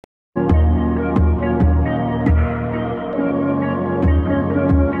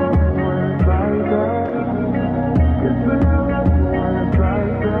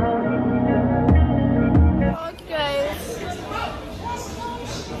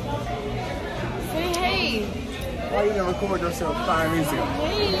Why you didn't record yourself 5 minutes ago?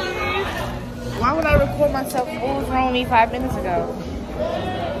 Why would I record myself? What was wrong with me 5 minutes ago?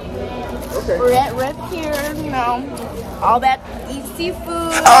 Okay. We're at Red Pier, you know, all that eat seafood.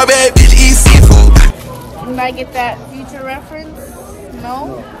 All that bitch eat seafood. Did I get that future reference?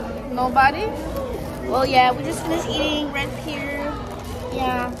 No? Nobody? Well, yeah, we just finished eating Red Pier.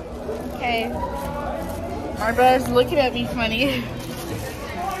 Yeah. Okay. My brother's looking at me funny.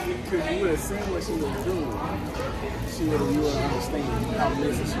 Because you would have seen what she was doing. You would understand how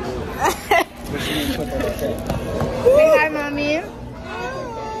messy she was. But she didn't put that like that. Say hi, Mommy.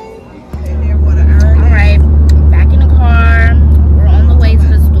 Alright, back in the car. We're on the way to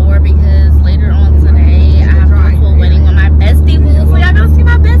the store because later on today I have to go to a wedding with my bestie boo. So y'all gonna see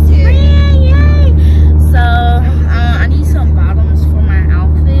my best friend. Yay! So I need some bottoms for my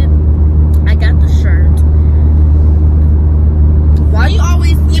outfit. I got the shirt. Why you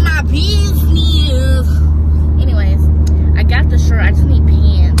always in my business? Anyways, I got the shirt. I just need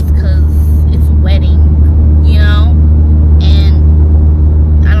pants because it's a wedding, you know?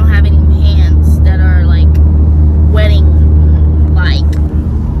 And I don't have any pants that are like wedding-like.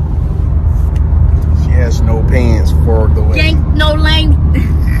 She has no pants for the wedding. Gang, no lane.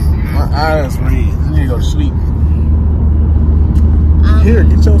 My eyes red. I need to go to sleep. Here,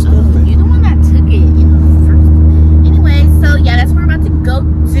 get your stuff back. You're the one that took it in the first. Anyway, so yeah, that's where we're about to go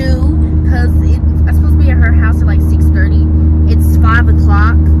to because I'm supposed to be at her house at like 6:30. It's 5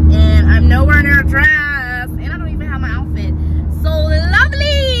 o'clock and I'm nowhere near a dress and I don't even have my outfit. So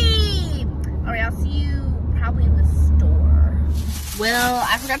lovely! Alright, I'll see you probably in the store. Well,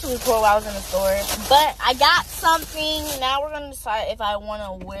 I forgot to record while I was in the store, but I got something. Now we're gonna decide if I want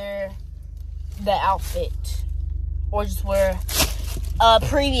to wear the outfit or just wear a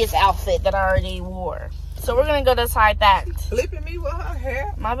previous outfit that I already wore. So we're gonna go decide that. Flipping me with her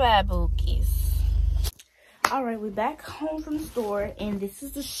hair. My bad, bookies. Alright, we're back home from the store, and this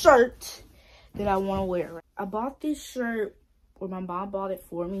is the shirt that I want to wear. I bought this shirt, or my mom bought it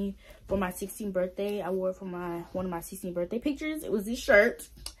for me for my 16th birthday. I wore it for one of my 16th birthday pictures. It was this shirt,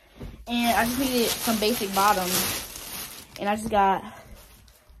 and I just needed some basic bottoms, and I just got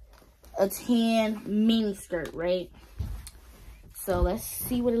a tan mini skirt, right? So let's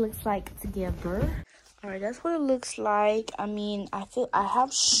see what it looks like together. All right, that's what it looks like. I mean, I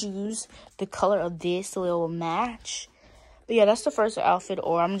have shoes the color of this so it will match. But yeah, that's the first outfit,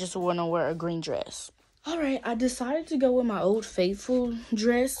 or I'm just gonna wear a green dress. All right, I decided to go with my Old Faithful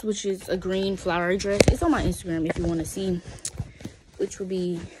dress, which is a green flowery dress. It's on my Instagram if you want to see, which will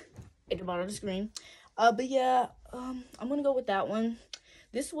be at the bottom of the screen. But yeah, I'm gonna go with that one.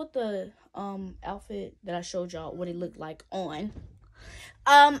 This is what the outfit that I showed y'all, what it looked like on.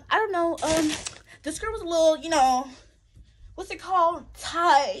 I don't know, the skirt was a little, you know, what's it called,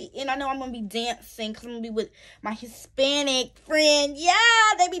 tight, and I know I'm gonna be dancing because I'm gonna be with my Hispanic friend. Yeah,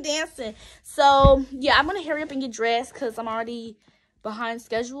 they be dancing. So yeah, I'm gonna hurry up and get dressed because I'm already behind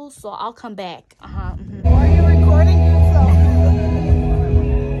schedule, so I'll come back. Why are you recording yourself?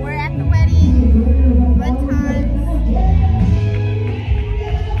 We're at the wedding. Fun time.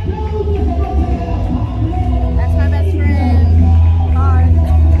 That's my best friend. Hi.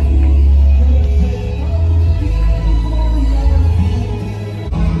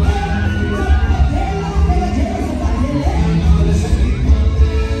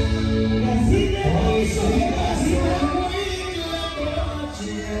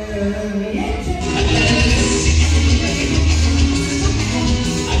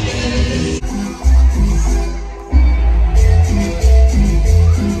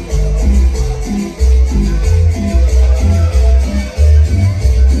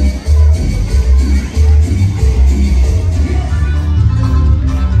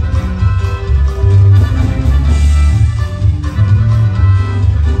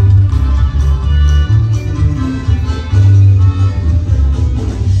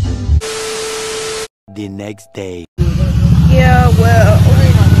 The next day. Yeah, well,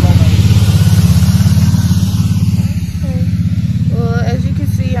 as you can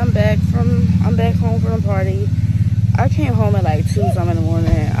see, I'm back home from the party. I came home at like 2-something in the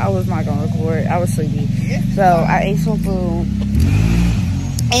morning. I was not gonna record. I was sleepy, so I ate some food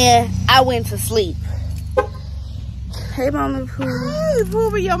and I went to sleep. Hey, Mama Pooh. Hey,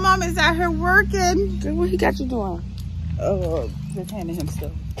 Pooh, your mom is out here working. What he got you doing? Just handing him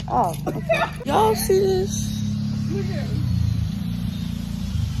stuff. Oh, okay. Y'all see this?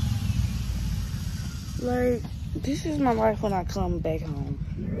 Like, this is my life when I come back home.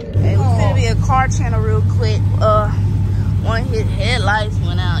 Hey, it's gonna be a car channel real quick. One of his headlights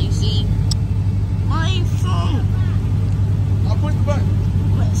went out. You see? My son. I'll push the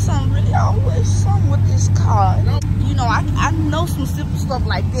button. Something really, I wish something with this car. know some simple stuff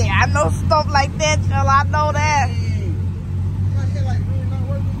like that. I know stuff like that, y'all. I know that.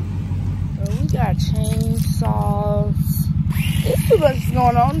 We got chainsaws. There's too much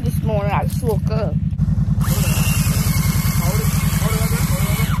going on this morning. I just woke up.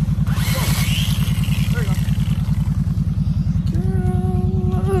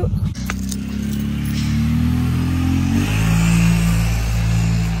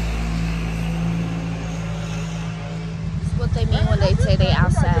 What they mean when they say they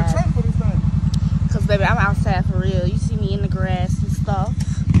outside. Cause baby, I'm outside for real. You see me in the grass and stuff.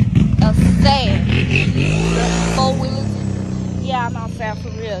 Outside. 4 wheels. Yeah, I'm outside for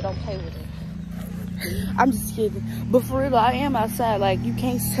real. Don't play with it. I'm just kidding. But for real, I am outside. Like, you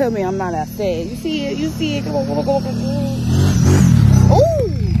can't tell me I'm not outside. You see it? You see it? Come on, come on, come on, come on.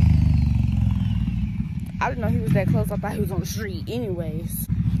 Ooh! I didn't know he was that close. I thought he was on the street. Anyways.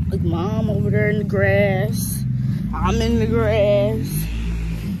 Look, Mom over there in the grass. I'm in the grass.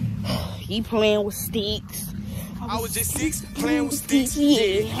 He playing with sticks. I was just 6 playing with sticks.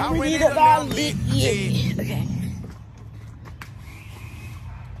 Yeah. I We ran did it about about lit. lit. Yeah. Okay.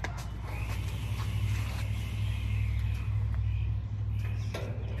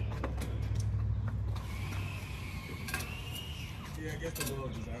 Yeah, I guess the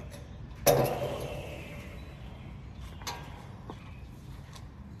Lord is out.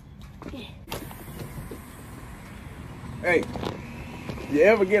 Hey, you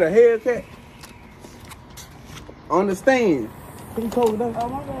ever get a haircut? Understand? Oh,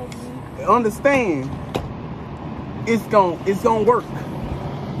 my bad. Understand? It's gonna work.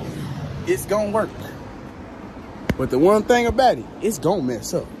 It's gonna work. But the one thing about it, it's gonna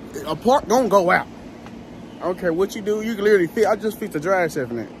mess up. A part gonna go out. I don't care what you do, you can literally fit. I just fixed the drive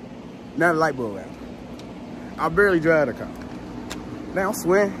shaft in that. Now the light bulb out. I barely drive the car. Now I'm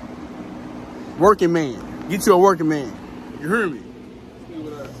sweating. Working man. Get you a working man. You hear me?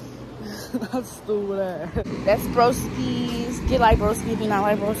 That's stupid. That's broskies. Get like broskies. If you not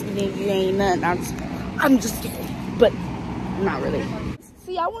like broskies, then you ain't nothing. I'm just kidding. But not really.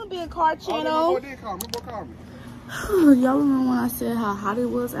 See, I want to be a car channel. Y'all remember when I said how hot it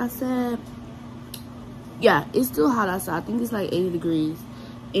was outside? Yeah, it's still hot outside. I think it's like 80 degrees.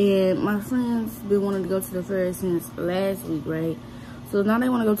 And my friends been wanting to go to the fair since last week, right? So now they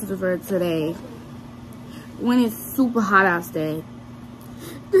want to go to the fair today when it's super hot outside.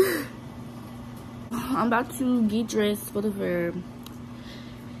 I'm about to get dressed for the fair.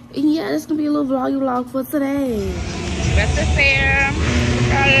 And yeah, it's gonna be a little vlog for today. At the fair.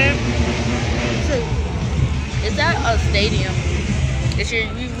 Got it. Is that a stadium?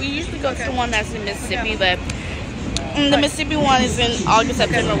 We usually go to the one that's in Mississippi, but the Mississippi one is in August,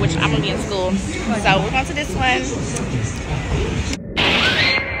 September, which I'm gonna be in school. So we're going to this one.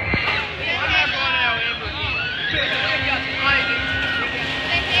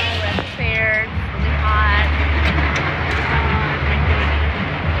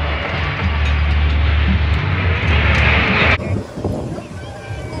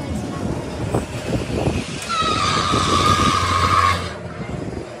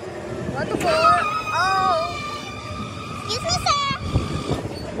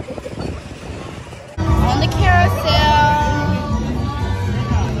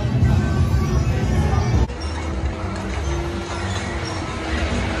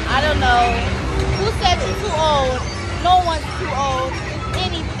 Who said you're too old? No one's too old.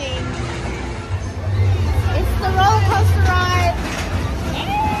 Anything. It's the roller coaster ride.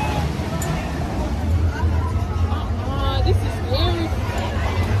 This is scary.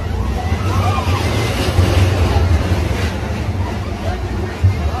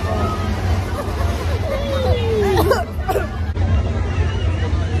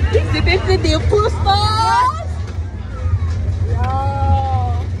 This is the pool spot.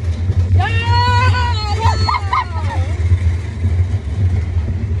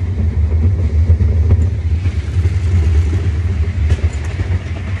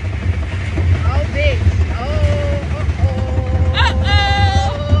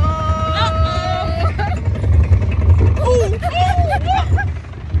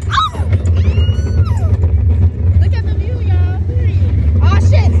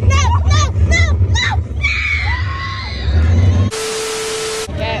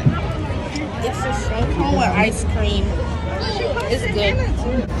 Ice cream. It's good.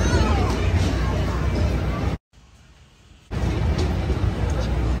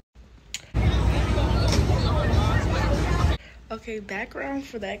 Okay, background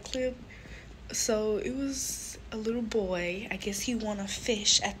for that clip. So it was a little boy. I guess he won a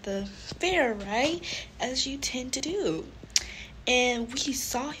fish at the fair, right? As you tend to do. And we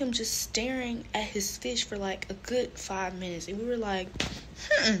saw him just staring at his fish for like a good 5 minutes. And we were like,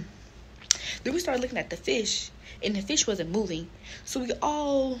 Then we started looking at the fish, and the fish wasn't moving. So we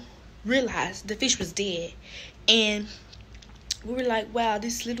all realized the fish was dead. And we were like, wow,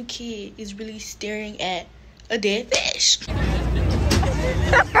 this little kid is really staring at a dead fish.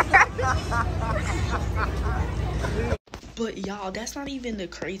 But y'all, that's not even the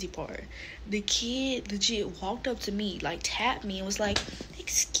crazy part. The kid legit walked up to me, like tapped me and was like,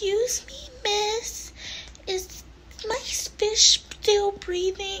 excuse me, miss, is my fish still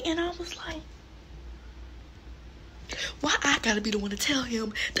breathing? And I was like, why I gotta be the one to tell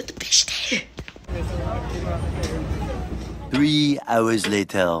him that the fish dead? 3 hours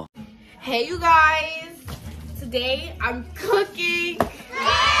later. Hey you guys, today I'm cooking.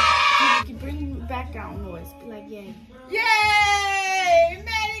 You bring background noise, be like yay. Yay!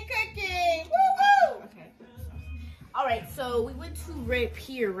 Maddie cooking! Woo woo! Okay. All right, so we went to Red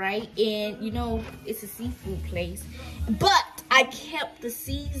Pier, right? And you know, it's a seafood place, but I kept the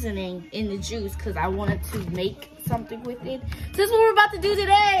seasoning in the juice because I wanted to make something with it. So this is what we're about to do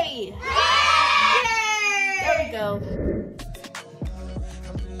today. Yay! There we go.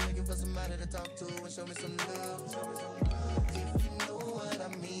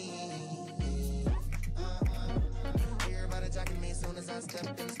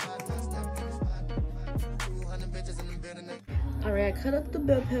 Alright, I cut up the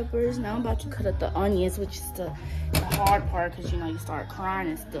bell peppers. Now I'm about to cut up the onions, which is the hard part because you know you start crying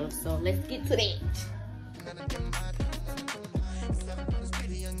and stuff. So let's get to that.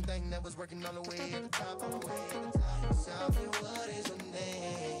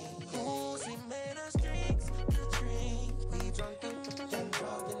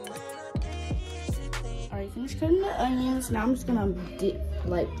 Alright, finished cutting the onions. Now I'm just gonna dip,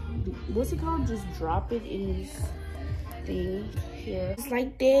 like, what's it called? Just drop it in this thing here. It's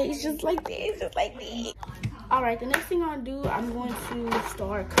like that. It's just like that. It's just like that. Alright, the next thing I'll do, I'm going to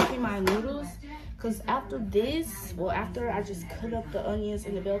start cooking my noodles. Because after this, well, after I just cut up the onions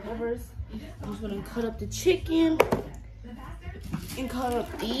and the bell peppers, I'm just going to cut up the chicken and cut up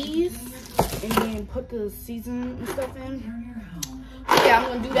these and then put the seasoning and stuff in. Yeah, I'm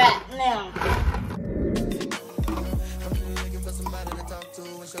going to do that now.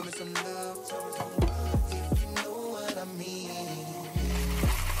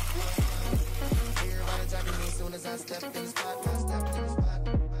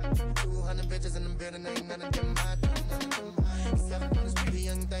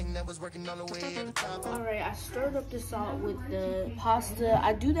 Alright, I stirred up the salt with the pasta.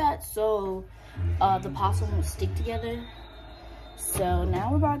 I do that so the pasta won't stick together. So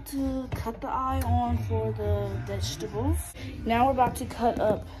now we're about to cut the eye on for the vegetables. Now we're about to cut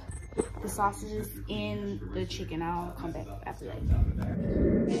up the sausages in the chicken. I'll come back after that.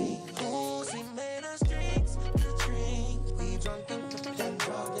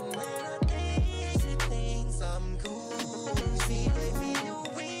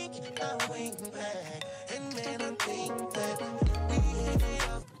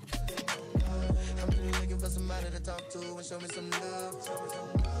 Show me some love,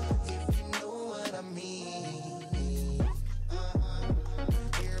 if you know what I mean.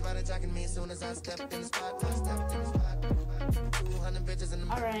 Everybody talking me as soon as I step in the spot. 200 bitches in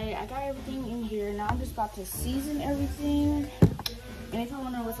the. Alright, I got everything in here. Now I'm just about to season everything. And if you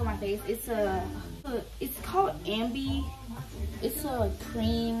want to know what's on my face, it's called Ambi. It's a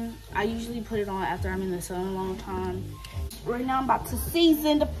cream. I usually put it on after I'm in the sun a long time. Right now I'm about to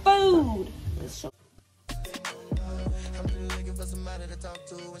season the food. Let's show. Somebody to talk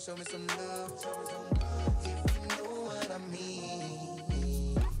to and show me some love, if you know what I mean.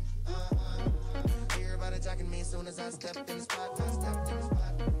 Everybody talking me as soon as I step in the spot.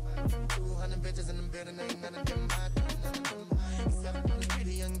 200 bitches in the building, ain't none of them hot. 7 on the street,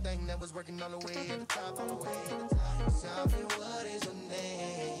 a young thing that was working all the way at the top. Tell me what is your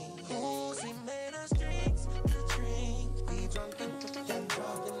name? Who she made us drinks to drink? We drunk and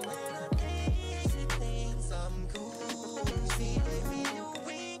talking, man, I think she thinks I'm cool.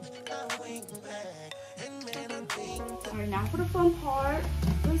 Alright, now for the fun part.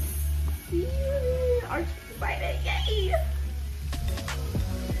 Let's see. Are you excited? Yay!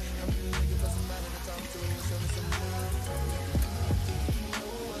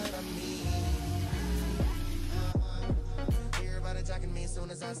 Everybody talking me as soon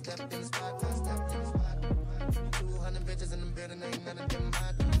as I step in the spot. 200 bitches in the building, ain't none of them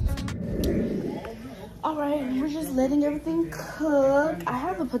hot. Alright, we're just letting everything cook. I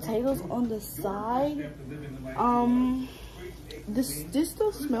have the potatoes on the side. This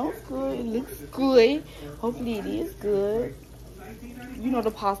stuff smells good. It looks good. Hopefully it is good. you know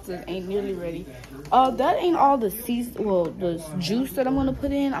the pasta ain't nearly ready. That ain't all the the juice that I'm gonna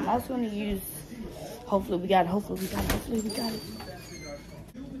put in. I'm also gonna use, hopefully we got it.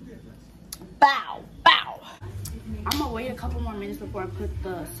 Bow, bow. I'm gonna wait a couple more minutes before I put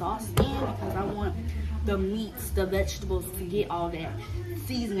the sauce in because I want the meats, the vegetables to get all that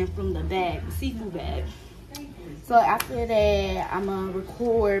seasoning from the bag, the seafood bag. So after that, I'm gonna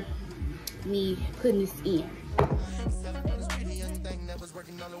record me putting this in.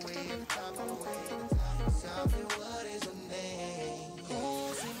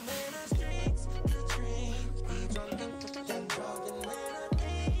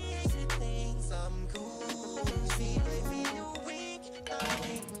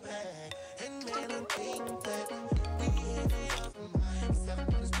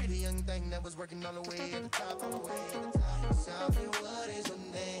 Working all the way at the top of the way. Sophie, what is her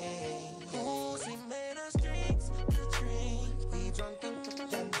name? Ooh, she made us drinks to drink. We drunk and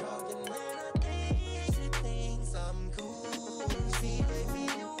drunk and she thinks I'm cool. She gave me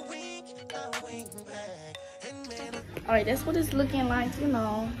a wink, I wink back. All right, that's what it's looking like, you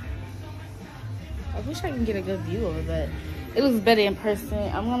know. I wish I can get a good view of it, but it looks better in person.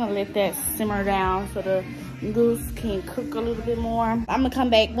 I'm gonna let that simmer down so the noodles can cook a little bit more. I'm gonna come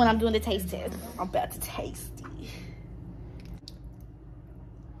back when I'm doing the taste test. I'm about to taste it.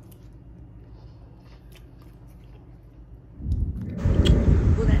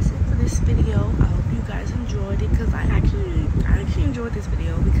 Well, that's it for this video. I hope you guys enjoyed it because I actually enjoyed this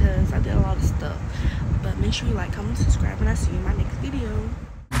video because I did a lot of stuff. But make sure you like, comment, subscribe, and I'll see you in my next video.